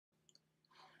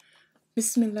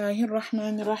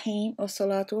Bismillahirrahmanirrahim.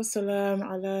 Wassalatu wassalam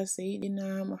ala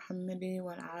Sayyidina Muhammadin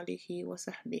wa alihi wa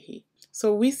sahbihi.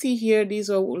 So we see here these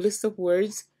are a list of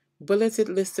words, bulleted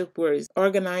list of words,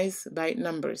 organized by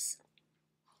numbers.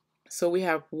 So we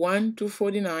have 1 to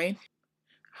 49.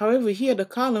 However, here the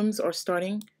columns are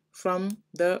starting from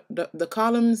the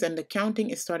columns, and the counting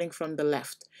is starting from the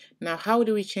left. Now, how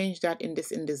do we change that in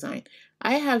this InDesign?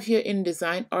 I have here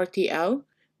InDesign RTL.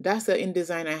 That's the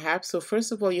InDesign I have. So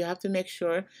first of all, you have to make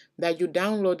sure that you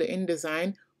download the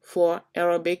InDesign for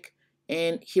Arabic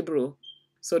and Hebrew.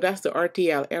 So that's the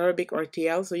RTL, Arabic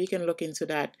RTL. So you can look into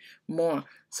that more.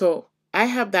 So I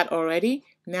have that already.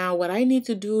 Now, what I need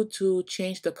to do to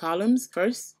change the columns,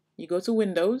 first, you go to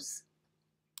Windows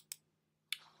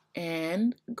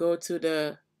and go to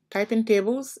the type in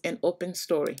tables and open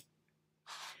story.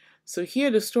 So here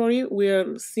the story,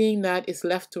 we're seeing that is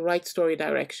left to right story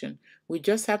direction. We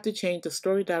just have to change the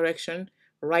story direction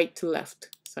right to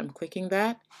left. So I'm clicking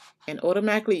that, and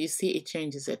automatically you see it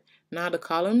changes it. Now the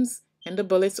columns and the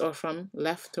bullets are from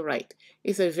left to right.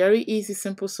 It's a very easy,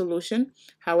 simple solution.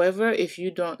 However, if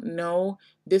you don't know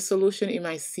this solution, it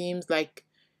might seem like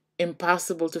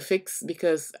impossible to fix,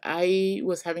 because I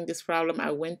was having this problem.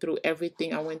 I went through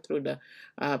everything. I went through the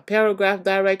paragraph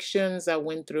directions. I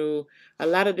went through a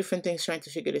lot of different things trying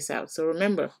to figure this out. So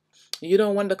remember, you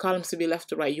don't want the columns to be left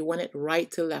to right. You want it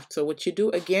right to left. So what you do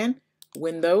again,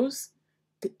 Windows,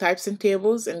 types and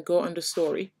tables, and go under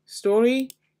story. Story,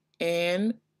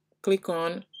 and click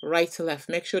on right to left.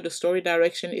 Make sure the story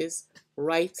direction is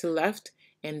right to left,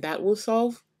 and that will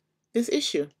solve this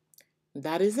issue.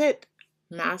 That is it.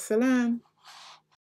 مع السلامة.